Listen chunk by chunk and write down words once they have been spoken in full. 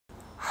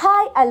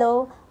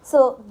hello. So,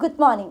 good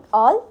morning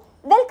all.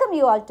 Welcome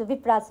you all to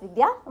Vipras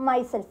Vidya,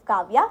 myself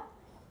Kavya.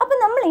 അപ്പോൾ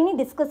നമ്മൾ ഇനി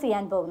discuss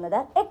ചെയ്യാൻ പോകുന്നത്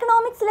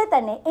എക്കണോമിക്സിലെ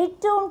തന്നെ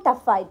ഏറ്റവും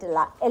ടഫായിട്ടുള്ള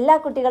എല്ലാ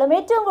കുട്ടികളും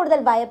ഏറ്റവും കൂടുതൽ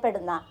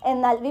ഭയപ്പെടുന്ന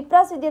എന്നാൽ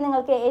വിപ്രാസ് വിദ്യ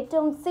നിങ്ങൾക്ക്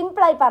ഏറ്റവും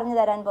സിമ്പിളായി പറഞ്ഞു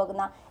തരാൻ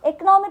പോകുന്ന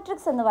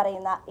എക്കണോമെട്രിക്സ് എന്ന്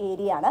പറയുന്ന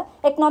ഏരിയ ആണ്.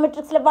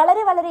 എക്കണോമെട്രിക്സിലെ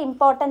വളരെ വളരെ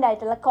ഇമ്പോർട്ടൻ്റ്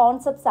ആയിട്ടുള്ള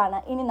കോൺസെപ്റ്റ്സ് ആണ്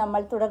ഇനി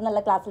നമ്മൾ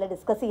തുടർന്നുള്ള ക്ലാസ്സിൽ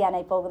ഡിസ്കസ്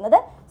ചെയ്യാനായി പോകുന്നത്.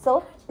 So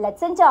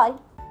let's enjoy.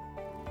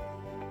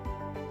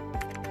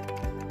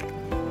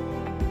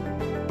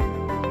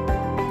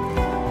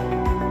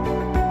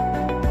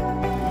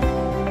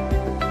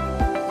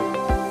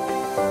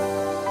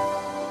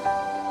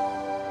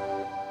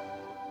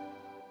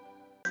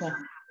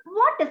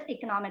 What is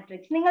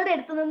econometrics? നിങ്ങളുടെ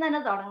അടുത്തു നിന്ന് തന്നെ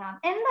തുടങ്ങാം.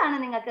 എന്താണ്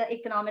നിങ്ങൾക്ക്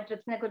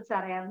ഇക്കണോമെട്രിക്സിനെ കുറിച്ച്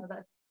അറിയാവുന്നത്?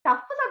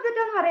 ടഫ്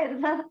സബ്ജക്റ്റ് എന്ന്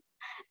പറയരുത്.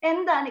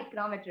 എന്താണ്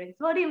econometrics?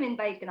 What do you mean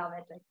by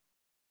econometrics?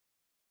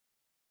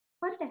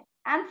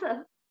 Answer.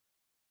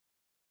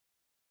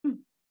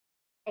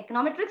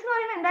 Econometrics എന്ന്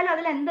പറയുമ്പോൾ എന്തായാലും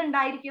അതിൽ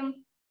എന്തുണ്ടായിരിക്കും?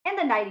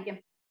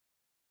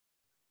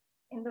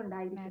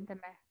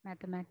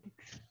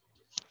 Mathematics.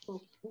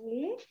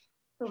 Okay.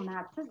 So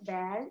maths is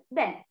there.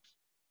 Then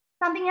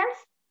something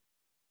else?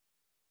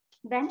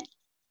 Then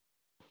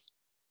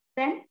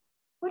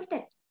put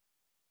it.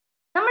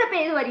 നമ്മളിപ്പോ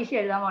ഏത് പരീക്ഷ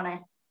എഴുതാൻ പോണേ?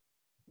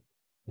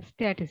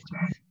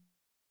 Statistics.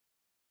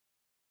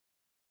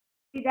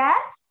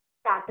 There,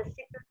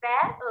 statistics is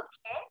there.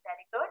 Okay,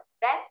 very good.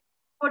 Then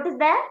what is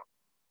there?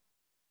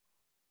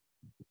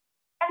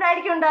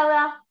 എന്തായിരിക്കും ഉണ്ടാവുക?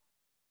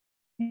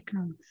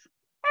 എക്കണോമിക്സ്.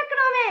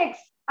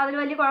 അതിൽ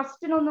വലിയ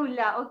ക്വസ്റ്റ്യൻ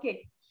ഒന്നുമില്ല. ഓക്കെ,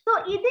 സോ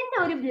ഇതിന്റെ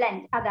ഒരു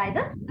ബ്ലെൻഡ്,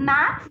 അതായത്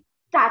മാത്സ്,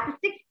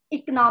 സ്റ്റാറ്റിസ്റ്റിക്സ്,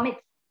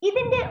 ഇക്കണോമിക്സ്,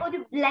 ഇതിന്റെ ഒരു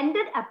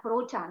ബ്ലെൻഡഡ്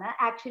അപ്രോച്ച് ആണ്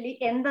ആക്ച്വലി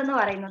എന്തെന്ന്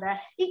പറയുന്നത്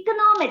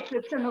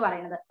ഇക്കണോമെട്രിക്സ് എന്ന്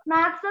പറയുന്നത്.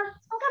 മാത്സ്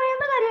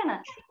നമുക്കറിയാവുന്ന കാര്യമാണ്,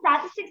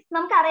 സ്റ്റാറ്റിസ്റ്റിക്സ്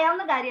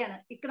നമുക്കറിയാവുന്ന കാര്യമാണ്,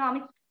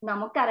 ഇക്കണോമിക്സ്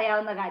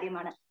നമുക്കറിയാവുന്ന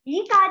കാര്യമാണ്. ഈ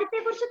കാര്യത്തെ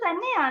കുറിച്ച്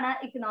തന്നെയാണ്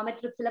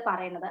ഇക്കണോമെട്രിക്സിൽ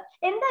പറയുന്നത്.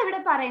 എന്താ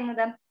ഇവിടെ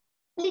പറയുന്നത്?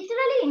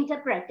 Literally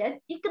interpreted,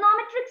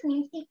 econometrics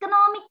means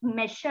economic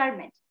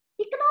measurement.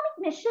 Economic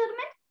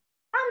measurement?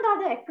 And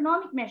the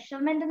economic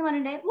measurement എന്ന്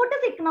പറയണ്ടേ? What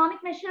is economic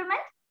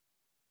measurement?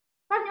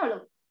 പറഞ്ഞോളൂ.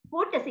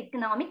 What is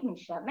economic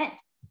measurement?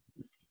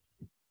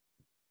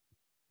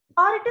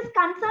 Or it is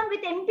concerned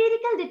with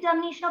empirical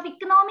determination of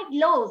economic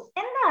laws.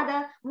 എന്താ അത്?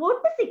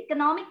 What is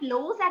economic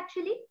laws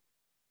actually?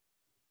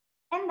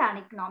 എന്താണ്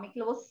economic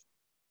laws?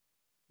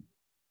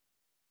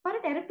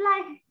 പറയട്ടെ, reply.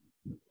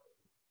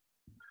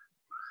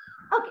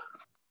 Okay.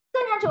 So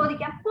ഞാൻ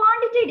ചോദിക്കാം,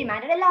 quantity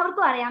demand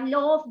എല്ലാവർക്കും അറിയാം.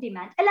 ലോ ഓഫ്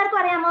ഡിമാൻഡ് എല്ലാവർക്കും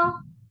അറിയാമോ?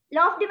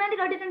 ലോ ഓഫ് ഡിമാൻഡ്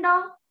കേട്ടിട്ടുണ്ടോ?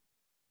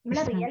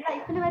 നമ്മുടെ റിയൽ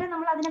ലൈഫിൽ വരെ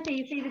നമ്മൾ അതിനെ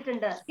ഫേസ്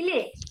ചെയ്തിട്ടുണ്ട്, ഇല്ലേ?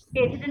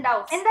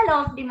 കേട്ടിട്ടുണ്ടാവും. എന്താ ലോ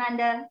ഓഫ്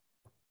ഡിമാൻഡ്?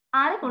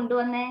 ആരെ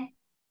കൊണ്ടുവന്നേ?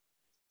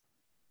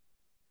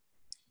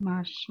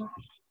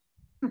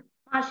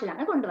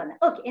 മാർഷലാണ് കൊണ്ടുവന്നത്.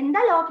 ഓക്കെ,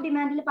 എന്താ ലോ ഓഫ്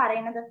ഡിമാൻഡിൽ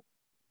പറയുന്നത്?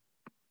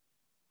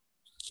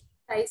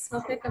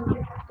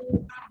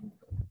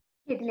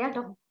 കേട്ടില്ല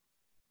കേട്ടോ.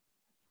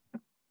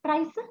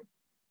 പ്രൈസ്.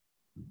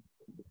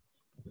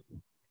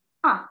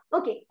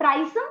 ഓക്കെ,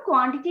 പ്രൈസും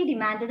ക്വാണ്ടിറ്റി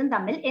ഡിമാൻഡും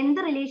തമ്മിൽ എന്ത്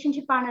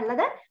റിലേഷൻഷിപ്പ്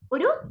ആണുള്ളത്?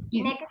 ഒരു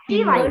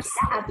നെഗറ്റീവ്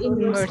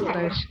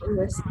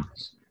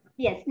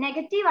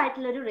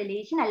ആയിട്ടുള്ള ഒരു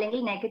റിലേഷൻ അല്ലെങ്കിൽ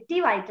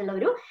നെഗറ്റീവ് ആയിട്ടുള്ള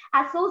ഒരു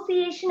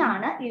അസോസിയേഷൻ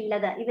ആണ്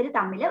ഉള്ളത്. ഇവർ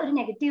തമ്മിൽ ഒരു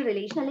നെഗറ്റീവ്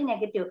റിലേഷൻ അല്ലെങ്കിൽ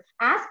നെഗറ്റീവ്.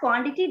 ആസ്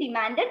ക്വാണ്ടിറ്റി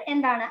ഡിമാൻഡഡ്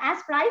എന്താണ്?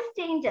 As price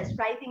changes,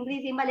 price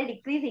increase ചെയ്യുമ്പോൾ അല്ലെങ്കിൽ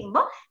ഡിക്രീസ്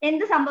ചെയ്യുമ്പോൾ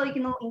എന്ത്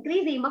സംഭവിക്കുന്നു?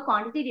 ഇൻക്രീസ് ചെയ്യുമ്പോൾ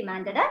ക്വാണ്ടിറ്റി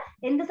ഡിമാൻഡഡ്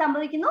എന്ത്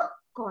സംഭവിക്കുന്നു?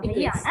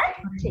 കുറയാണ്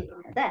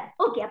ചെയ്യുന്നത്.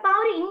 ഓക്കെ, അപ്പൊ ആ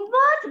ഒരു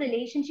ഇൻവേഴ്സ്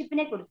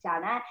റിലേഷൻഷിപ്പിനെ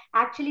കുറിച്ചാണ്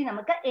ആക്ച്വലി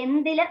നമുക്ക്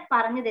എന്തില്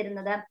പറഞ്ഞു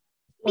തരുന്നത്?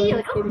 ഈ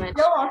ഒരു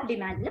ലോ ഓഫ്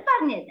ഡിമാൻഡിൽ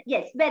പറഞ്ഞു തരുന്നത്.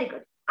 Yes, very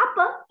good.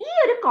 അപ്പൊ ഈ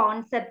ഒരു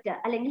കോൺസെപ്റ്റ്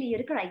അല്ലെങ്കിൽ ഈ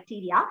ഒരു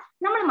ക്രൈറ്റീരിയ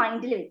നമ്മൾ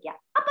മൈൻഡിൽ വെക്കുക.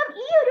 അപ്പം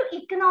ഈ ഒരു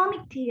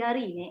ഇക്കണോമിക്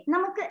തിയറിനെ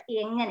നമുക്ക്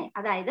എങ്ങനെ,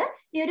 അതായത്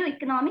ഈ ഒരു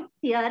ഇക്കണോമിക്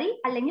തിയറി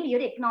അല്ലെങ്കിൽ ഈ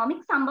ഒരു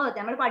എക്കണോമിക് സംഭവത്തെ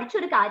നമ്മൾ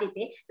പഠിച്ചൊരു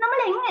കാര്യത്തെ നമ്മൾ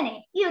എങ്ങനെ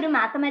ഈ ഒരു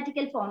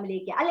മാത്തമാറ്റിക്കൽ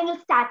ഫോമിലേക്ക് അല്ലെങ്കിൽ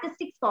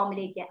സ്റ്റാറ്റിസ്റ്റിക്സ്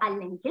ഫോമിലേക്ക്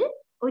അല്ലെങ്കിൽ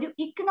ഒരു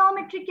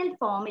ഇക്കണോമെട്രിക്കൽ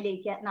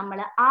ഫോമിലേക്ക് നമ്മൾ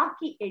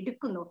ആക്കി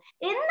എടുക്കുന്നു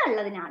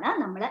എന്നുള്ളതിനാണ്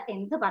നമ്മൾ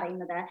എന്ത്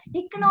പറയുന്നത്?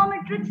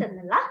 ഇക്കണോമെട്രിക്സ്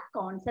എന്നുള്ള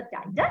കോൺസെപ്റ്റ്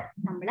ആയിട്ട്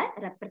നമ്മൾ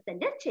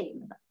റെപ്രസെന്റ്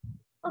ചെയ്യുന്നത്.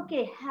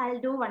 Okay, I'll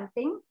do one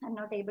thing. I'm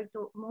not able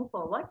to move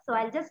forward. So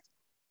I'll just,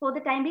 for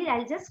the time being,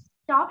 I'll just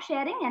stop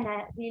sharing and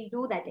we'll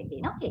do that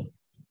again. Okay,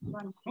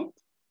 1 minute.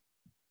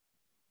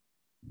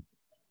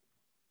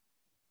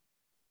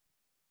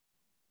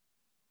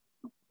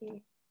 Okay,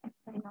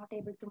 I'm not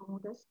able to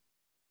move this.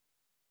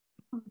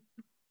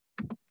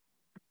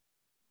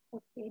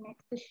 Okay,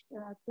 next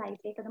slide.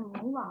 Take the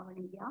move out.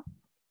 Yeah,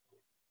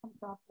 some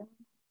problem.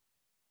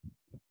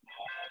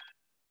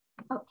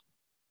 Okay.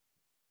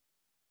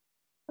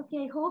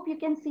 Okay, I hope you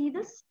can see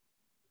this.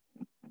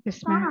 Yes,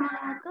 ma'am.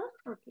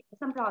 Okay,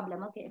 some problem.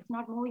 Okay, it's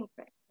not moving.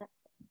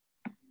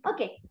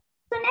 Okay,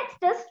 so next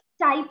is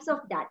types of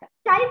data.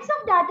 Types of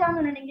data,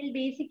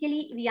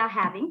 basically we are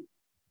having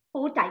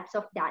 4 types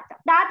of data.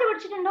 Data,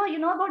 what you know? You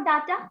know about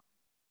data?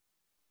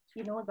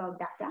 You know about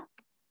data?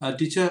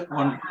 Teacher,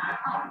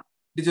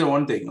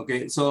 one thing.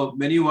 Okay, so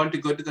when you want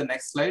to go to the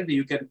next slide,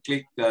 you can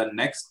click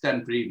next and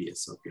previous.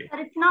 Okay.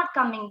 But it's not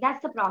coming.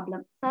 That's the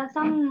problem. So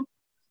some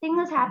thing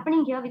is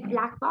happening here with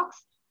black box.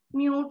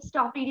 mute,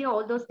 stop video,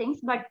 all those things,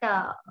 but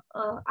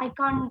I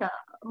can't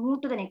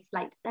move to the next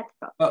slide. That's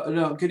the problem.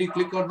 No, can you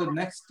click on the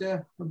next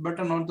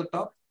button on the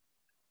top?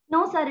 No,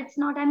 sir, it's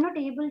not. I'm not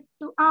able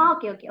to.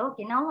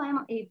 Okay. Now I'm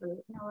able.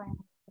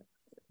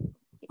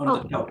 On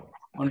the top.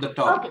 On the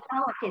top. Okay.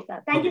 Okay, sir.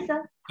 Thank you, sir.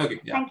 Okay.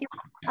 Yeah. Thank you.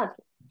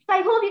 Okay. So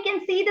I hope you can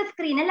see the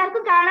screen.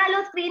 Ellarkum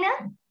kaanalo screen?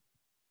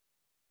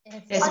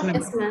 Yes,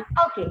 ma'am.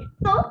 Okay.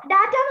 So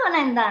data എന്ന്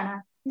പറഞ്ഞാൽ എന്താണ്?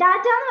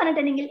 Data എന്ന്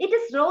പറഞ്ഞിട്ടുണ്ടെങ്കിൽ it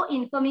is raw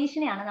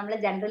information ആണ് നമ്മൾ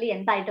generally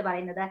എന്തായിട്ട്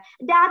പറയുന്നത്?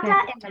 Data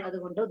എന്നുള്ളത്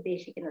കൊണ്ട്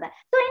ഉദ്ദേശിക്കുന്നത്.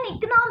 So in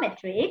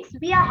econometrics,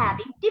 we are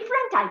having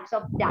different types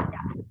of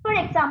data. For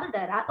example,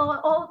 there are,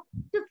 or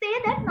to say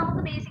that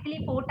നമുക്ക് basically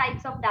 4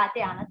 types of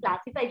data ആണ്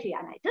classify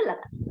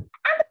ചെയ്യാനായിട്ടുള്ളത്.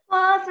 And the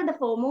first and the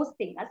foremost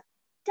thing is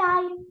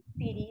time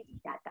series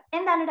data.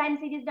 എന്താണ് time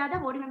series data?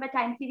 What do you mean by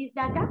time series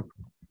data?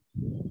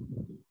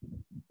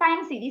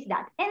 Time series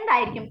data.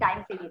 എന്തായിരിക്കും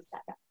time series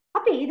data?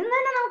 അപ്പൊ ഇതിന്ന്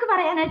തന്നെ നമുക്ക്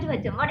പറയാനായിട്ട്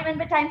പറ്റും. What do you mean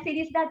by time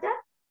series data?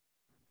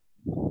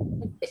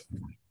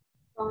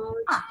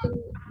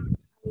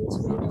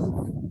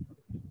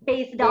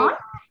 Based on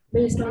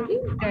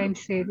Time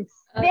series.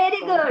 very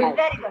good.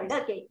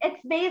 Okay,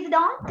 it's based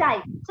on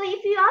time. So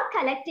if we are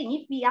collecting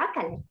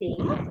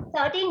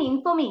certain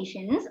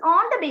informations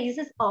on the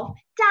basis of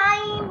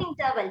time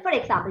interval, for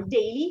example,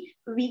 daily,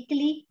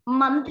 weekly,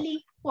 monthly,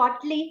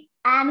 quarterly,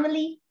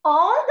 annually,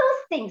 all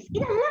those things,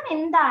 ഇതെല്ലാം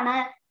എന്താണ്?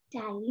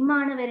 Time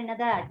ആണ്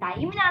വരുന്നത്.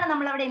 ടൈമിനാണ്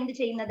നമ്മൾ അവിടെ എന്ത്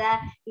ചെയ്യുന്നത്?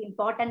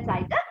 Importance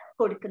ആയിട്ട്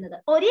കൊടുക്കുന്നത്.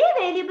 ഒരേ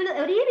വേരിയബിൾ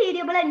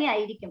തന്നെ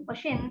ആയിരിക്കും,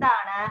 പക്ഷെ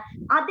എന്താണ്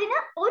അതിന്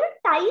ഒരു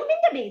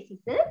ടൈമിന്റെ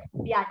ബേസിസിൽ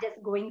we are just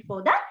going for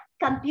the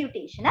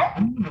computational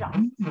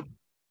process.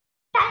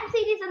 Time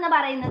series എന്ന്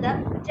പറയുന്നത്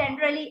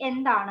ജനറലി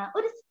എന്താണ്?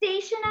 ഒരു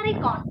സ്റ്റേഷനറി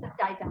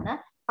കോൺസെപ്റ്റ് ആയിട്ടാണ്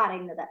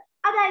പറയുന്നത്.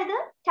 അതായത്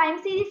ടൈം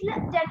സീരീസിൽ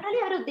ജനറലി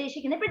അവർ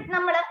ഉദ്ദേശിക്കുന്നത്, ഇപ്പൊ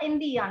നമ്മൾ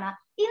എന്ത് ചെയ്യാണ്,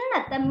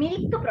 ഇന്നത്തെ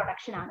മിൽക്ക്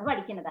പ്രൊഡക്ഷൻ ആണ്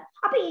പഠിക്കുന്നത്.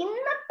 അപ്പൊ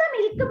ഇന്നത്തെ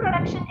മിൽക്ക്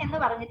പ്രൊഡക്ഷൻ എന്ന്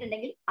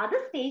പറഞ്ഞിട്ടുണ്ടെങ്കിൽ അത്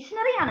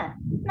സ്റ്റേഷനറി ആണ്.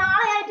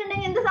 നാളെ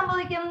ആയിട്ടുണ്ടെങ്കിൽ എന്ത്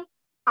സംഭവിക്കും?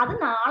 അത്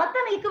നാളത്തെ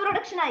മിൽക്ക്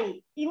പ്രൊഡക്ഷൻ ആയി.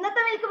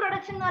 ഇന്നത്തെ മിൽക്ക്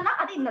പ്രൊഡക്ഷൻ എന്ന് പറഞ്ഞാൽ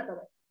അത്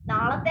ഇന്നത്തത്,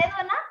 നാളത്തെ എന്ന്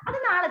പറഞ്ഞാൽ അത്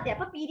നാളത്തെ.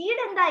 അപ്പൊ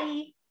പീരീഡ് എന്തായി?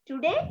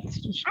 Today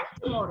and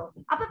tomorrow.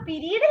 അപ്പൊ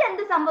പീരീഡിൽ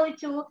എന്ത്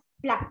സംഭവിച്ചു?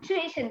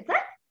 ഫ്ലക്ച്വേഷൻസ്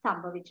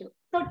സംഭവിച്ചു.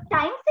 സോ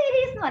ടൈം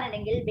സീരീസ് എന്ന്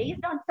പറഞ്ഞിട്ടുണ്ടെങ്കിൽ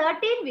ബേസ്ഡ് ഓൺ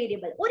സർട്ടേൺ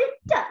വേരിയബിൾ,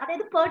 ഒരിറ്റ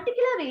അതായത്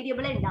പെർട്ടിക്കുലർ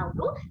വേരിയബിൾ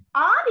ഉണ്ടാവുള്ളൂ.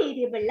 ആ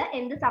വേരിയബിളിൽ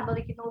എന്ത്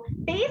സംഭവിക്കുന്നു?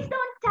 ബേസ്ഡ്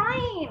ഓൺ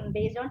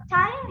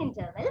ടൈം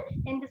ഇന്റർവൽ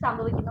എന്ത്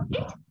സംഭവിക്കുന്നു?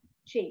 It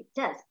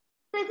changes.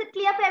 So is it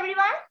clear for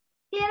everyone?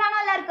 Clear ആണോ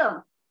എല്ലാവർക്കും?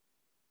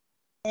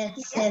 Yes.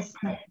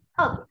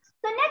 Okay.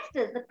 So next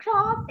is the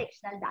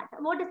cross-sectional data.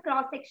 What is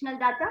cross-sectional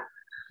data?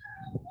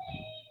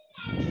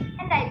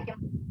 എന്തായിരിക്കും?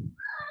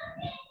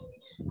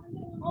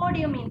 What do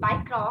you mean by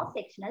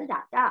cross-sectional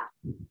data?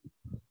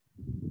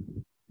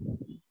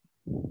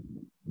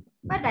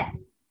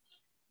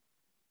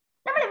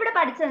 നമ്മൾ ഇവിടെ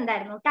പഠിച്ചത്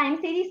എന്തായിരുന്നു? Time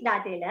series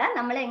ഡാറ്റയിൽ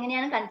നമ്മൾ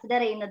എങ്ങനെയാണ്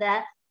കൺസിഡർ ചെയ്യുന്നത്?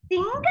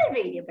 സിംഗിൾ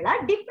വേരിയബിൾ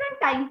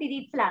ഡിഫറെന്റ് ടൈം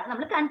പീരീഡ്സിലാണ്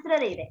നമ്മൾ കൺസിഡർ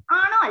ചെയ്തത്.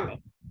 ആണോ അല്ലേ?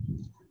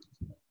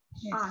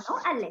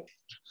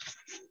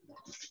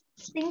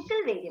 സിംഗിൾ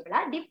വേരിയബിൾ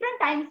ഡിഫറെന്റ്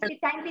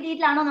ടൈം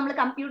പീരീഡിലാണോ നമ്മൾ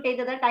കമ്പ്യൂട്ട്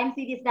ചെയ്തത് ടൈം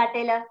സീരീസ്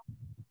ഡാറ്റയില്?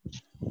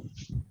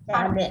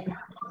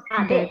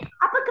 അതെ.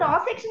 അപ്പൊ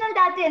ക്രോസ് സെക്ഷണൽ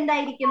ഡാറ്റ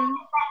എന്തായിരിക്കും?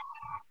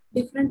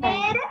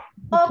 നേരെ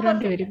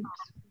ഓപ്പോസിറ്റ്.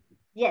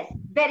 Yes,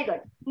 very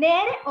good.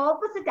 നേരെ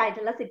ഓപ്പോസിറ്റ്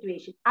ആയിട്ടുള്ള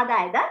സിറ്റുവേഷൻ.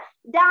 അതായത്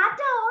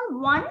data on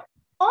one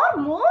or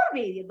more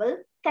variable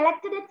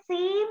collected at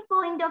same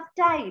point of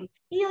time.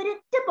 ഈ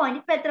ഒരൊറ്റ പോയിന്റ്,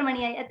 ഇപ്പൊ എത്ര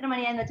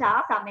മണിയാന്ന് വെച്ചാൽ ആ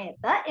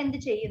സമയത്ത് എന്ത്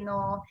ചെയ്യുന്നു?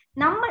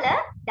 നമ്മള്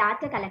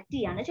ഡാറ്റ കളക്ട്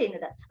ചെയ്യാണ്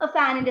ചെയ്യുന്നത്.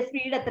 ഫാനിന്റെ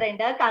സ്പീഡ്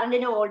എത്രയുണ്ട്,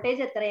 കറണ്ടിന്റെ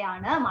വോൾട്ടേജ്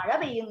എത്രയാണ്, മഴ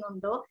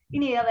പെയ്യുന്നുണ്ടോ,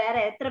 ഇനി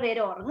വേറെ എത്ര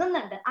പേര്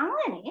ഉറങ്ങുന്നുണ്ട്,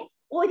 അങ്ങനെ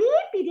ഒരേ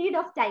പീരീഡ്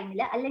ഓഫ് ടൈമിൽ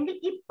അല്ലെങ്കിൽ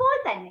ഇപ്പോൾ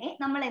തന്നെ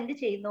നമ്മൾ എന്ത്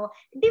ചെയ്യുന്നു?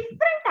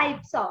 ഡിഫറെന്റ്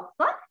ടൈപ്സ്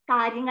ഓഫ്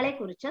കാര്യങ്ങളെ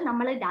കുറിച്ച്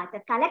നമ്മൾ ഡാറ്റ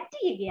കളക്ട്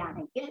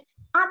ചെയ്യുകയാണെങ്കിൽ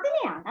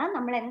അതിനെയാണ്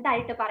നമ്മൾ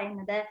എന്തായിട്ട്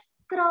പറയുന്നത്?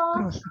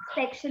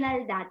 cross-sectional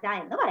data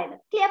എന്ന് പറയുന്നത്.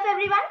 Clear for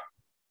everyone?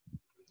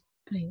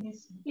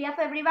 Clear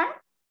for everyone?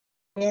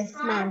 Yes,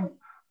 ma'am.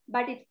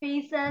 But it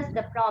faces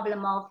the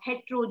problem of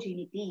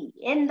heterogeneity.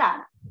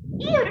 എന്താണ്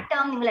ഈ ഒരു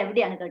ടേം? നിങ്ങൾ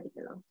എവിടെയാണ്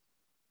കേട്ടിട്ടുള്ളത്?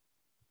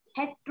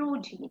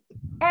 ഹെട്രോജീനിറ്റി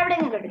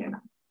എവിടെയെങ്കിലും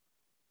കേട്ടിട്ടുണ്ടോ?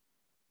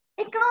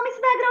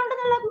 എക്കണോമിക്സ് ബാക്ക്ഗ്രൗണ്ട്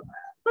എന്നുള്ള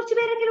കുറച്ച്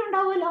പേരെങ്കിലും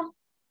ഉണ്ടാവുമല്ലോ.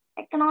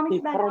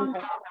 Economics background.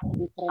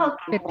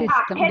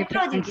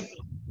 ഹെട്രോജീനിറ്റി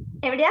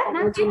എവിടെയാ?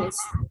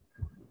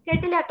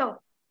 കേട്ടില്ല കേട്ടോ.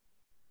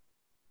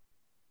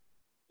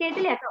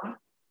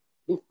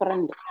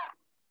 ഡിഫറെന്റ്.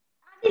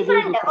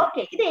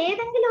 ഓക്കെ. ഇത്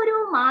ഏതെങ്കിലും ഒരു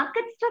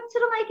മാർക്കറ്റ്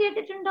സ്ട്രക്ചറുമായി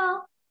കേട്ടിട്ടുണ്ടോ?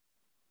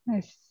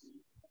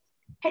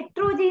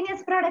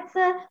 ഹെട്രോജീനിയസ്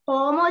പ്രോഡക്ട്സ്,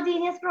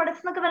 ഹോമോജീനിയസ്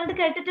പ്രോഡക്ട്സ് എന്നൊക്കെ പറഞ്ഞിട്ട്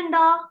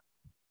കേട്ടിട്ടുണ്ടോ?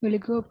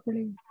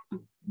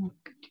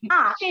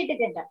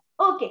 കേട്ടിട്ടുണ്ട്.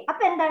 ഓക്കെ.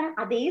 അപ്പൊ എന്താണ്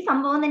അതേ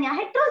സംഭവം തന്നെയാ.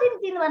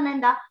 ഹെട്രോജീനിറ്റി എന്ന് പറഞ്ഞാൽ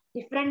എന്താ?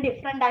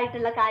 ഡിഫറെന്റ്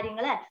ആയിട്ടുള്ള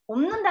കാര്യങ്ങള്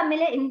ഒന്നും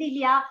തമ്മിൽ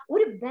എന്തില്ല,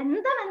 ഒരു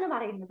ബന്ധം എന്ന്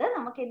പറയുന്നത്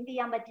നമുക്ക് എന്ത്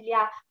ചെയ്യാൻ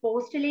പറ്റില്ല,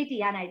 പോസ്റ്റുലേറ്റ്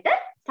ചെയ്യാനായിട്ട്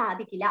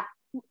സാധിക്കില്ല.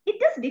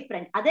 It is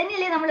different. അത്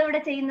തന്നെയല്ലേ നമ്മൾ ഇവിടെ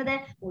ചെയ്യുന്നത്.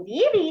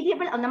 ഒരേ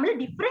വേരിയബിൾ, നമ്മൾ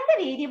ഡിഫറെന്റ്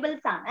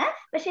വേരിയബിൾസ് ആണ്,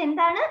 പക്ഷെ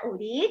എന്താണ്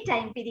ഒരേ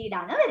ടൈം പീരീഡ്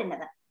ആണ്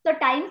വരുന്നത്. സോ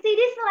ടൈം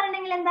സീരീസ് എന്ന്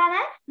പറഞ്ഞിട്ടുണ്ടെങ്കിൽ എന്താണ്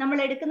നമ്മൾ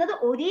എടുക്കുന്നത്?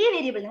 ഒരേ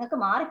വേരിയബിൾ, നിങ്ങൾക്ക്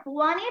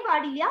മാറിപ്പോവാനേ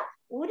പാടില്ല.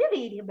 ഒരു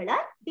വേരിയബിള്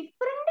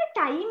ഡിഫറെന്റ്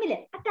ടൈമില്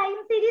ആ ടൈം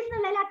സീരീസ്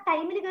എന്നുള്ളതിൽ ആ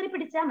ടൈമിൽ കയറി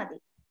പിടിച്ചാൽ മതി.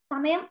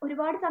 സമയം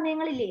ഒരുപാട്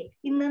സമയങ്ങളില്ലേ,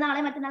 ഇന്ന്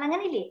നാളെ മറ്റന്നാൾ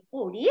അങ്ങനെ ഇല്ലേ,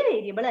 ഒരേ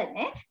വേരിയബിൾ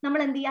തന്നെ നമ്മൾ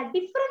എന്ത് ചെയ്യുക,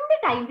 ഡിഫറെന്റ്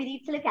ടൈം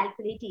പീരീഡ്സിൽ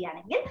കാൽക്കുലേറ്റ്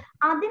ചെയ്യുകയാണെങ്കിൽ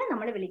അതിന്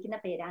നമ്മൾ വിളിക്കുന്ന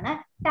പേരാണ്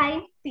ടൈം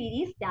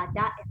സീരീസ് ഡാറ്റ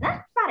എന്ന്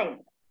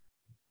പറയുന്നത്.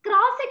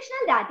 ക്രോസ്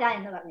സെക്ഷണൽ ഡാറ്റ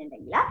എന്ന്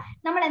പറഞ്ഞിട്ടുണ്ടെങ്കിൽ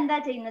നമ്മൾ എന്താ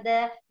ചെയ്യുന്നത്,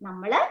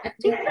 നമ്മൾ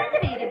ഡിഫറെന്റ്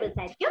വേരിയബിൾസ്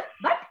ആയിരിക്കും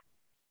but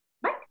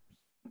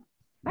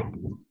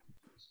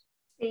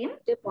same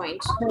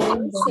point,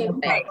 same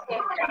time.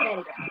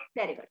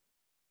 Very good.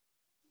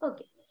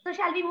 Okay, so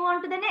shall we move on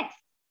to the next?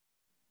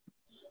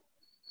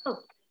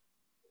 Okay,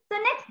 so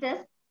next is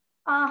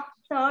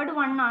third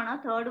one ആണ്.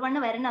 third one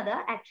വരുന്നത്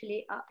ആക്ച്വലി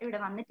ഇവിടെ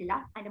വന്നിട്ടില്ല,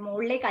 അതിന്റെ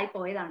മുകളിലേക്കായി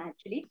പോയതാണ്.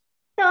 ആക്ച്വലി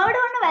third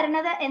one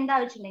വരുന്നത് എന്താ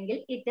വെച്ചിട്ടുണ്ടെങ്കിൽ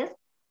it is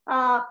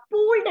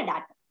pooled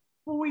data.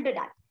 Pooled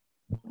data,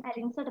 I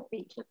insert a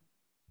picture.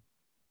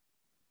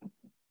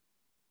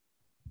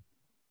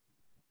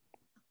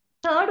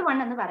 third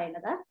one എന്ന്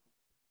പറയുന്നത്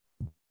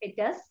it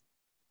is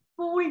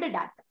pooled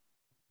data.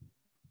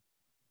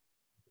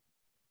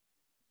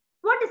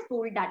 What is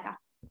pooled data?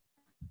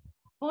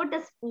 What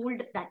is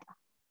pooled data?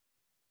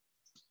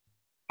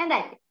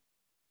 എന്തായിരിക്കും?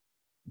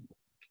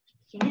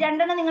 ഈ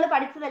രണ്ടെണ്ണം നിങ്ങൾ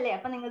പഠിച്ചതല്ലേ,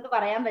 അപ്പൊ നിങ്ങൾക്ക്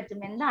പറയാൻ പറ്റും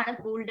എന്താണ്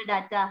പൂൾഡ്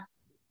ഡാറ്റ.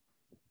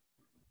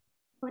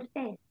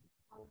 ഓർക്കണേ,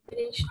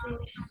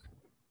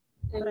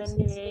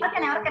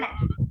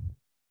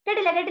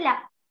 കേട്ടില്ല,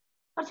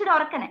 കുറച്ചുകൂടെ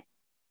ഓർക്കണേ.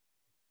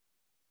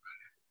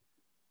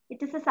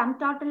 It is a sum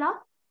total of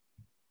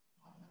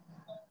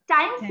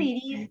time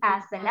series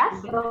as well as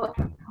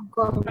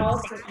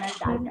cross-sectional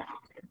data.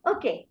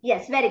 Okay,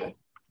 yes, very good.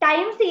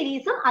 Time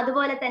സീരീസും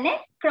അതുപോലെ തന്നെ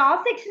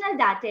ക്രോസ് സെക്ഷണൽ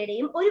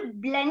ഡാറ്റയുടെയും ഒരു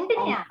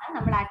ബ്ലെൻഡിനെയാണ്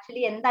നമ്മൾ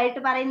ആക്ച്വലി എന്തായിട്ട്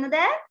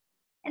പറയുന്നത്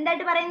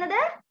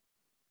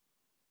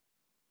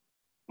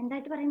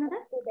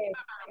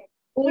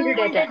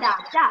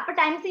ഡാറ്റ. അപ്പൊ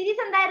ടൈം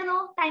സീരീസ് എന്തായിരുന്നു,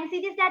 ടൈം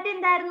സീരീസ് ഡാറ്റ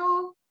എന്തായിരുന്നു,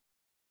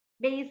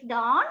 ബേസ്ഡ്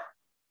ഓൺ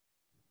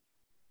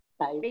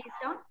ടൈം.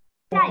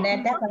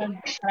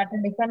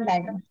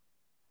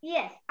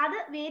 യെസ്, അത്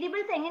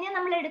വേരിയബിൾസ് എങ്ങനെയാ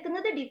നമ്മൾ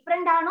എടുക്കുന്നത്,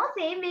 ഡിഫറെന്റ് ആണോ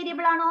സെയിം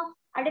വേരിയബിൾ ആണോ,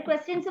 അവിടെ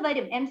ക്വസ്റ്റ്യൻസ്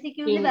വരും,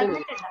 MCQയിൽ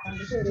വന്നിട്ടുണ്ട്.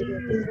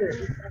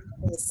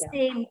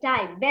 Same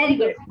time, very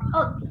good.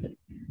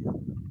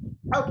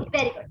 Okay,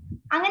 very good.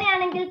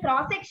 അങ്ങനെയാണെങ്കിൽ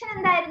ക്രോസ് സെക്ഷൻ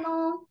എന്തായിരുന്നു,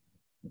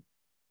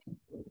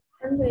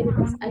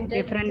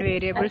 different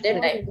variables at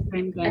a time.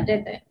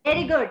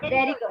 Very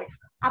good.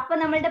 അപ്പൊ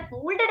നമ്മളുടെ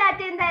പൂൾഡ്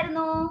ഡാറ്റ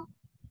എന്തായിരുന്നു,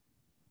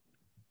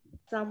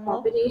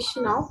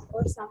 combination of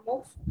or sum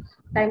of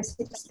time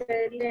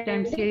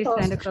series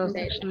and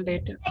cross-sectional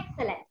data.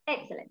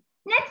 Excellent.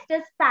 Next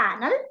is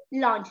panel,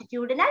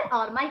 longitudinal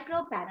or micro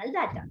panel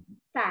data.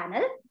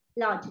 Panel,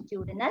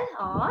 longitudinal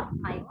or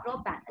micro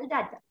panel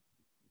data.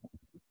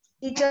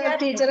 Teacher.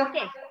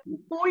 Okay.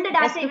 Pooled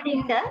data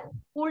ഇവിടെ.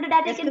 Pooled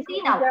data you can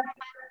see now.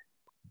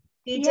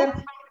 Teacher.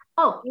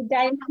 Oh. ഈ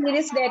time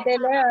series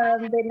ഡാറ്റയില്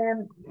പിന്നെ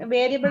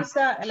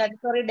variables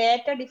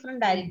data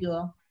different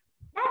ആയിരിക്കുമോ?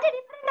 Data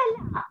different അല്ല,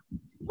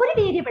 ഒരു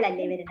variable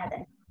അല്ലേ വരുന്നത്.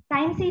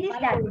 Time series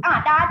data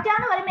data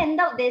എന്ന് പറയുമ്പോൾ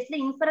എന്താ ഉദ്ദേശിച്ചത്,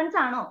 ഇൻഫറൻസ്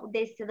ആണോ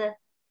ഉദ്ദേശിച്ചത്?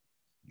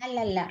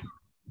 അല്ലല്ല,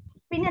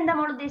 പിന്നെന്താ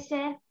നമ്മൾ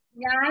ഉദ്ദേശിച്ചത്?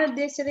 ഞാൻ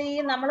ഉദ്ദേശിച്ചത് ഈ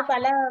നമ്മൾ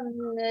പല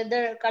ഇത്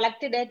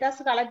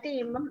ഡേറ്റാസ് കളക്ട്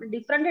ചെയ്യുമ്പോൾ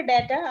ഡിഫറെന്റ്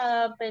ഡാറ്റ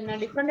പിന്നെ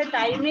ഡിഫറെന്റ്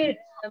ടൈമിൽ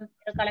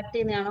കളക്ട്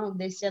ചെയ്യുന്നതാണോ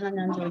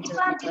ഉദ്ദേശിച്ചതെന്ന് ഞാൻ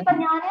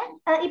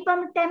ചോദിച്ചത്. ഇപ്പം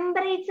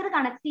ടെമ്പറേച്ചർ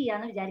കളക്ട്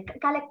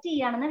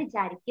ചെയ്യാണെന്ന്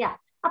വിചാരിക്കുക.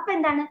 അപ്പൊ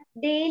എന്താണ്,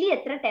 ഡെയിലി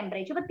എത്ര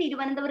ടെമ്പറേച്ചർ, ഇപ്പൊ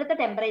തിരുവനന്തപുരത്തെ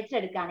ടെമ്പറേച്ചർ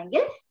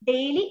എടുക്കുകയാണെങ്കിൽ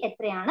ഡെയിലി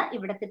എത്രയാണ്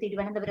ഇവിടുത്തെ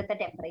തിരുവനന്തപുരത്തെ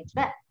ടെമ്പറേച്ചർ,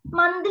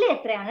 മന്ത്ലി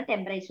എത്രയാണ്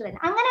ടെമ്പറേച്ചർ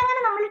വരുന്നത്, അങ്ങനെ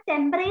നമ്മൾ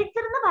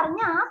ടെമ്പറേച്ചർ എന്ന്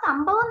പറഞ്ഞ ആ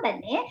സംഭവം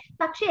തന്നെ,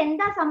 പക്ഷെ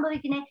എന്താ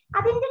സംഭവിക്കുന്നത്,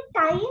 അതിന്റെ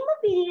ടൈം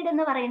പീരീഡ്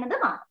എന്ന് പറയുന്നത്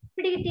മാറും.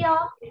 പിടികിട്ടിയോ?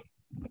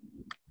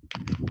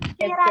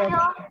 ക്ലിയർ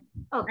ആയോ?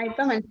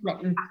 ഇപ്പൊ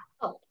മനസ്സിലായി.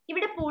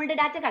 ഇവിടെ പൂൾഡ്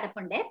ഡാറ്റ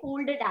കിടപ്പുണ്ട്.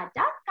 പൂൾഡ് ഡാറ്റ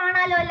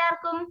കാണാലോ,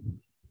 എല്ലാവർക്കും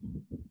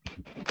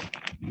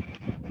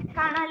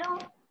കാണാലോ?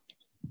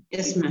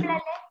 Yes, ma'am.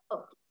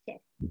 Okay.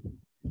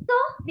 So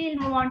we'll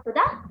move on to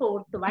the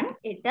fourth one.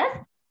 It is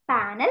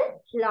panel,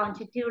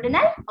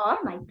 longitudinal or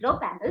micro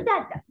panel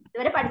data.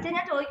 ഇതുവരെ പഠിച്ച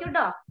ഞാൻ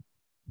ചോദിക്കൂട്ടോ,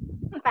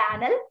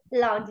 panel,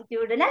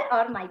 longitudinal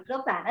or micro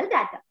panel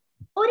data.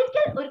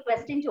 ഒരിക്കൽ ഒരു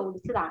ക്വസ്റ്റ്യൻ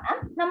ചോദിച്ചതാണ്.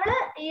 നമ്മൾ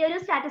ഈ ഒരു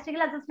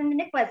സ്റ്റാറ്റിസ്റ്റിക്കൽ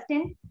അസസ്മെന്റിന്റെ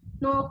ക്വസ്റ്റ്യൻ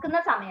നോക്കുന്ന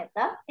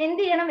സമയത്ത്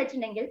എന്ത് ചെയ്യണം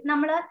വെച്ചിട്ടുണ്ടെങ്കിൽ,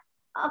 നമ്മൾ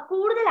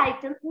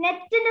കൂടുതലായിട്ടും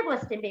നെറ്റിന്റെ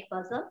ക്വസ്റ്റ്യൻ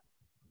പേപ്പേഴ്സ്,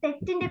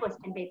 സെറ്റിന്റെ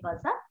question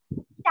papers,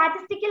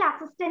 statistical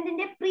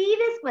അസിസ്റ്റന്റിന്റെ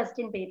previous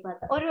question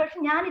papers, ഒരു വർഷം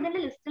ഞാൻ ഇതിന്റെ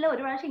ലിസ്റ്റിൽ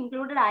ഒരു പ്രാവശ്യം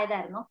ഇൻക്ലൂഡഡ്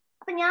ആയതായിരുന്നു.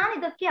 അപ്പൊ ഞാൻ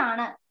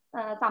ഇതൊക്കെയാണ്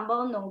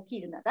സംഭവം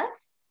നോക്കിയിരുന്നത്.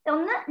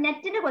 ഒന്ന്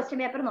നെറ്റിന്റെ ക്വസ്റ്റ്യൻ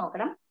പേപ്പർ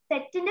നോക്കണം,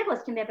 സെറ്റിന്റെ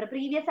ക്വസ്റ്റ്യൻ പേപ്പർ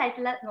പ്രീവിയസ്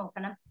ആയിട്ടുള്ള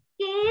നോക്കണം,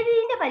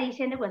 KVന്റെ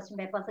പരീക്ഷന്റെ ക്വസ്റ്റ്യൻ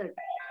പേപ്പേഴ്സ്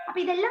കിട്ടും. അപ്പൊ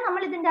ഇതെല്ലാം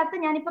നമ്മൾ ഇതിന്റെ അകത്ത്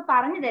ഞാനിപ്പോ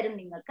പറഞ്ഞു തരും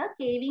നിങ്ങൾക്ക്.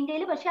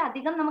 KVന്റെയിൽ പക്ഷെ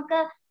അധികം നമുക്ക്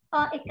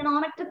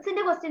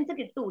എക്കണോമെട്രിക്സിന്റെ ക്വസ്റ്റ്യൻസ്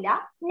കിട്ടൂല,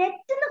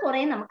 നെറ്റിന്ന് കുറെ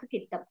നമുക്ക്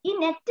കിട്ടും. ഈ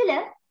നെറ്റില്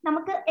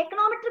നമുക്ക്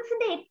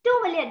എക്കണോമെട്രിക്സിന്റെ ഏറ്റവും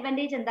വലിയ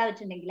അഡ്വാൻറ്റേജ് എന്താ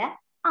വെച്ചിട്ടുണ്ടെങ്കിൽ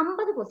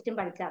 50 ക്വസ്റ്റ്യൻ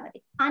പഠിച്ചാൽ മതി.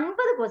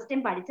 50 ക്വസ്റ്റ്യൻ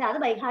പഠിച്ചാൽ അത്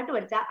ബൈഹാർട്ട്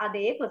പഠിച്ചാൽ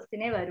അതേ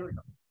ക്വസ്റ്റ്യനേ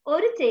വരുള്ളൂ,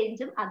 ഒരു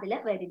ചേഞ്ചും അതിൽ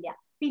വരില്ല.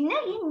 പിന്നെ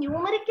ഈ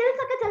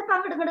ന്യൂമറിക്കൽസ് ഒക്കെ ചിലപ്പോൾ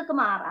അങ്ങോട്ട്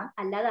മാറാം,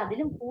 അല്ലാതെ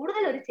അതിലും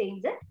കൂടുതൽ ഒരു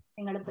ചേഞ്ച്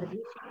നിങ്ങൾ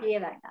പ്രതീക്ഷിക്കുകയേ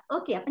വേണ്ട.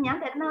 ഓക്കെ, അപ്പൊ ഞാൻ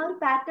തരുന്ന ആ ഒരു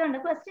പാറ്റേൺ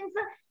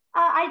ക്വസ്റ്റ്യൻസ്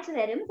അയച്ചു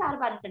തരും സാർ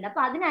പറഞ്ഞിട്ടുണ്ട്.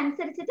 അപ്പൊ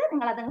അതിനനുസരിച്ചിട്ട്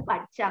നിങ്ങൾ അതങ്ങ്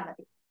പഠിച്ചാൽ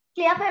മതി.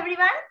 Clear for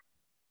everyone?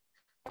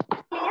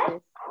 Clear?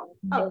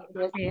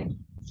 Okay.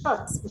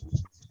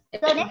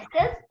 So next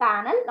is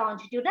panel,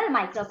 longitudinal,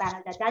 micro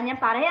panel data. ഞാൻ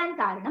പറയാൻ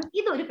കാരണം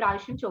ഇതൊരു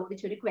പ്രാവശ്യം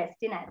ചോദിച്ചൊരു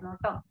ക്വസ്റ്റ്യൻ ആയിരുന്നു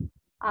കേട്ടോ.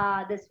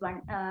 ദിസ് വൺ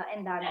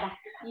എന്താണ്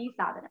ഈ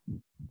സാധനം,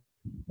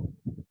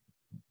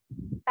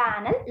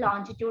 panel,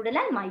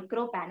 longitudinal,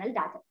 micro panel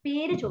data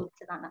പേര്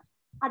ചോദിച്ചതാണ്.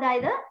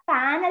 അതായത്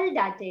പാനൽ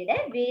ഡാറ്റയുടെ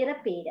വേറെ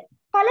പേര്.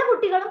 പല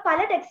കുട്ടികളും പല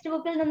ടെക്സ്റ്റ്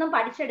ബുക്കിൽ നിന്നും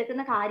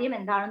പഠിച്ചെടുക്കുന്ന കാര്യം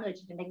എന്താണെന്ന്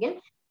വെച്ചിട്ടുണ്ടെങ്കിൽ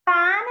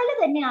പാനൽ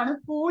തന്നെയാണ്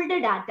പൂൾഡ്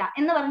ഡാറ്റ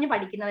എന്ന് പറഞ്ഞ്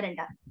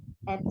പഠിക്കുന്നവരുണ്ട്.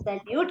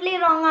 അബ്സല്യൂട്ട്ലി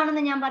റോങ്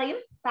ആണെന്ന് ഞാൻ പറയും.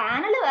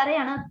 പാനൽ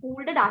വേറെയാണ്,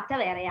 പൂൾഡ് ഡാറ്റ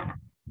വേറെയാണ്.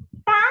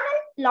 പാനൽ,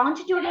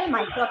 ലോഞ്ചിറ്റ്യൂഡിനൽ,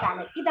 മൈക്രോ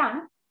പാനൽ, ഇതാണ്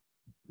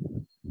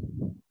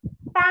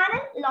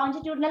പാനൽ,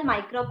 ലോഞ്ചിറ്റ്യൂഡിനൽ,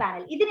 മൈക്രോ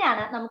പാനൽ.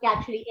 ഇതിനെയാണ് നമുക്ക്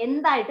ആക്ച്വലി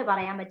എന്തായിട്ട്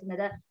പറയാൻ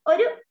പറ്റുന്നത്?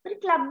 ഒരു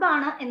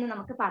ക്ലബാണ് എന്ന്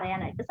നമുക്ക്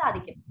പറയാനായിട്ട്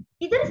സാധിക്കും.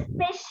 ഇതൊരു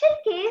സ്പെഷ്യൽ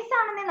കേസ്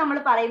ആണെന്നേ നമ്മൾ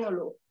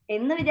പറയുന്നുള്ളൂ.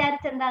 എന്ന്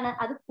വിചാരിച്ചെന്താണ്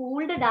അത്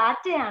പൂൾഡ്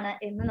ഡാറ്റയാണ്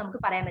എന്ന്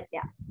നമുക്ക് പറയാൻ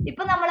പറ്റില്ല.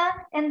 ഇപ്പൊ നമ്മള്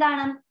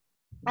എന്താണ്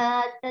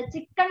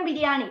ചിക്കൻ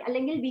ബിരിയാണി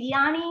അല്ലെങ്കിൽ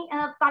ബിരിയാണി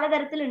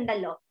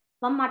പലതരത്തിലുണ്ടല്ലോ.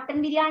 അപ്പം മട്ടൻ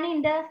ബിരിയാണി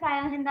ഉണ്ട്,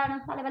 എന്താണ്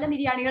പല പല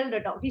ബിരിയാണികൾ ഉണ്ട്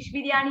കേട്ടോ, ഫിഷ്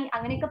ബിരിയാണി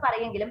അങ്ങനെയൊക്കെ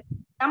പറയെങ്കിലും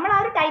നമ്മൾ ആ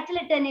ഒരു ടൈറ്റിൽ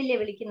ഇട്ട് തന്നെയല്ലേ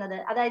വിളിക്കുന്നത്.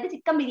 അതായത്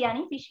chicken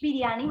biryani, fish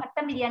biryani,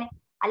 mutton biryani.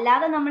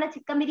 അല്ലാതെ നമ്മള്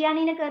ചിക്കൻ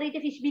ബിരിയാണിനെ കയറിയിട്ട്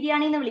ഫിഷ്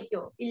ബിരിയാണി എന്ന്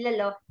വിളിക്കോ?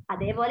 ഇല്ലല്ലോ.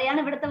 അതേപോലെയാണ്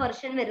ഇവിടുത്തെ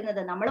വെർഷൻ വരുന്നത്.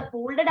 നമ്മൾ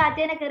പൂൾഡ്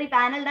ഡാറ്റേനെ കയറി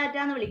പാനൽ ഡാറ്റ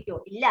എന്ന് വിളിക്കോ?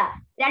 ഇല്ല.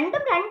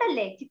 രണ്ടും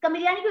രണ്ടല്ലേ. ചിക്കൻ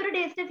ബിരിയാണിക്ക് ഒരു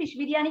ടേസ്റ്റ്, ഫിഷ്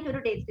ബിരിയാണിക്ക്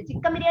ഒരു ടേസ്റ്റ്.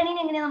 ചിക്കൻ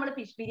ബിരിയാണിനെ എങ്ങനെയാ നമ്മൾ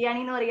ഫിഷ്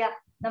ബിരിയാണി എന്ന് പറയാ?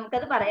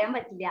 നമുക്കത് പറയാൻ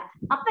പറ്റില്ല.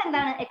 അപ്പൊ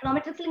എന്താണ്,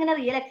 എക്കണോമെട്രിക്സിൽ ഇങ്ങനെ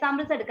റിയൽ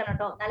എക്സാമ്പിൾസ് എടുക്കണം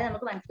കേട്ടോ, എന്നാലേ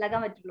നമുക്ക്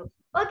മനസ്സിലാക്കാൻ പറ്റുള്ളൂ.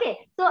 ഓക്കെ,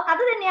 സോ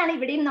അത് തന്നെയാണ്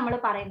ഇവിടെയും നമ്മൾ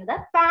പറയുന്നത്.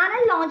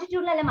 പാനൽ,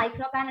 ലോഞ്ചിറ്റ്യൂഡിനൽ അല്ലെ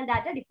micro panel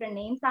data different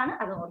names ആണ്,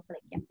 അത് ഓർത്ത്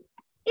വയ്ക്കാം.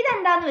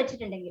 ഇതെന്താന്ന്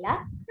വെച്ചിട്ടുണ്ടെങ്കിൽ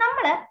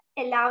നമ്മള്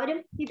എല്ലാവരും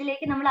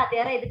ഇതിലേക്ക് നമ്മൾ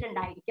അതെയർ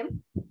ചെയ്തിട്ടുണ്ടായിരിക്കും.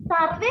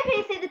 സർവേ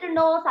ഫേസ്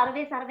ചെയ്തിട്ടുണ്ടോ?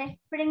 സർവേ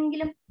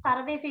എപ്പോഴെങ്കിലും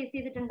സർവേ ഫേസ്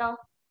ചെയ്തിട്ടുണ്ടോ?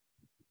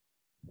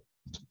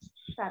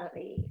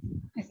 സർവേ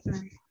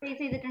ഫേസ്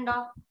ചെയ്തിട്ടുണ്ടോ?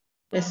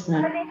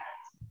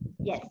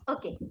 യെസ്.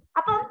 ഓക്കെ.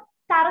 അപ്പം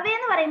സർവേ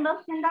എന്ന് പറയുമ്പോൾ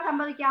എന്താ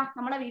സംഭവിക്കുക?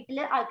 നമ്മളെ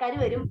വീട്ടില് ആൾക്കാർ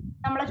വരും,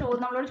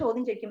 നമ്മളോട്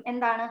ചോദ്യം ചോദിക്കും.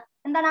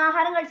 എന്താണ്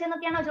ആഹാരം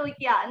കഴിച്ചെന്നൊക്കെയാണോ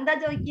ചോദിക്കുക? എന്താ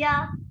ചോദിക്കുക?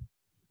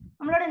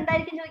 നമ്മളോട്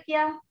എന്തായിരിക്കും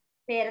ചോദിക്കുക?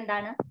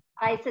 പേരെന്താണ്,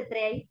 വയസ്സ്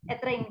എത്രയായി,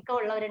 എത്ര ഇൻകം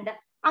ഉള്ളവരുണ്ട്,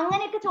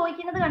 അങ്ങനെയൊക്കെ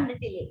ചോദിക്കുന്നത്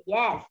കണ്ടിട്ടില്ലേ?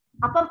 യെസ്.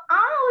 അപ്പം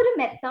ആ ഒരു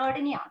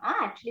മെത്തേഡിനെയാണ്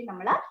ആക്ച്വലി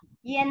നമ്മൾ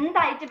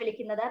എന്തായിട്ട്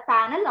വിളിക്കുന്നത്?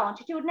 പാനൽ,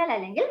 ലോഞ്ചിറ്റ്യൂഡിനൽ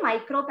അല്ലെങ്കിൽ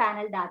മൈക്രോ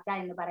പാനൽ ഡാറ്റ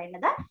എന്ന്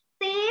പറയുന്നത്.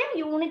 സെയിം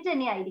യൂണിറ്റ്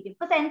തന്നെ ആയിരിക്കും.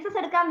 ഇപ്പൊ സെൻസസ്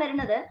എടുക്കാൻ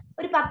വരുന്നത്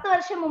ഒരു 10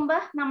 വർഷം മുമ്പ്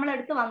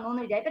നമ്മളെടുത്ത് വന്നു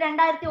എന്ന് വിചാരിക്കും. ഇപ്പൊ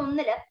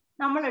 2001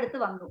 നമ്മളെടുത്ത്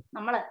വന്നു.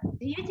 നമ്മള്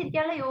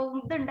ജീവിച്ചിരിക്കാനുള്ള യോഗം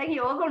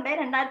ഉണ്ടെങ്കിൽ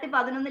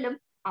 2011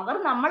 അവർ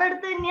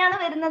നമ്മളെടുത്ത് തന്നെയാണ്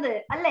വരുന്നത്.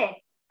 അല്ലേ?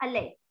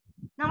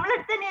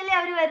 നമ്മളെടുത്ത് തന്നെയല്ലേ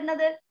അവർ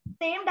വരുന്നത്.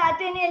 സെയിം ഡാറ്റ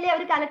തന്നെയല്ലേ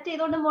അവർ കളക്ട്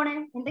ചെയ്തുകൊണ്ട് പോണേ.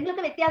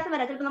 എന്തെങ്കിലുമൊക്കെ വ്യത്യാസം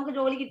വരാം. ചിലപ്പോൾ നമുക്ക്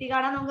ജോലി കിട്ടി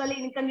കാണാം, നമുക്ക്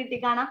വലിയ ഇൻകം കിട്ടി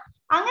കാണാം.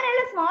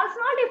 അങ്ങനെയുള്ള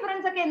സ്മോൾ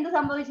ഡിഫറൻസ് ഒക്കെ എന്ത്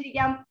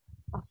സംഭവിച്ചിരിക്കാം?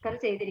 ഒക്കർ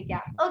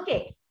ചെയ്തിരിക്കാം. ഓക്കെ,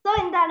 സോ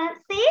എന്താണ്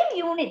സെയിം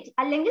യൂണിറ്റ്,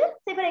 അല്ലെങ്കിൽ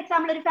ഫോർ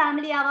എക്സാമ്പിൾ ഒരു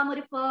ഫാമിലി ആവാം,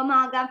 ഒരു ഫേം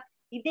ആകാം.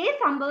 ഇതേ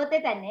സംഭവത്തെ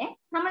തന്നെ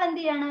നമ്മൾ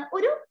എന്ത് ചെയ്യാണ്,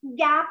 ഒരു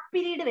ഗ്യാപ്പ്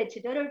പീരീഡ്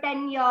വെച്ചിട്ട് ഒരു 10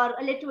 year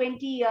അല്ലെ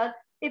 20 year,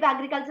 ഇപ്പൊ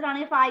അഗ്രികൾച്ചർ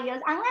ആണെങ്കിൽ 5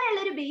 years,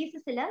 അങ്ങനെയുള്ള ഒരു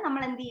ബേസിസിൽ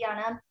നമ്മൾ എന്ത്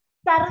ചെയ്യാണ്,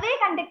 സർവേ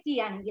കണ്ടക്ട്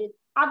ചെയ്യുകയാണെങ്കിൽ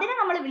അതിനെ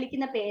നമ്മൾ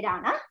വിളിക്കുന്ന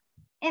പേരാണ്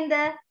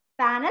എന്ത്?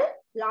 പാനൽ,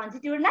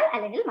 ലോഞ്ചിറ്റ്യൂഡിനൽ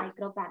അല്ലെങ്കിൽ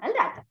micro panel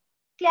data.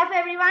 Clear for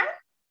everyone?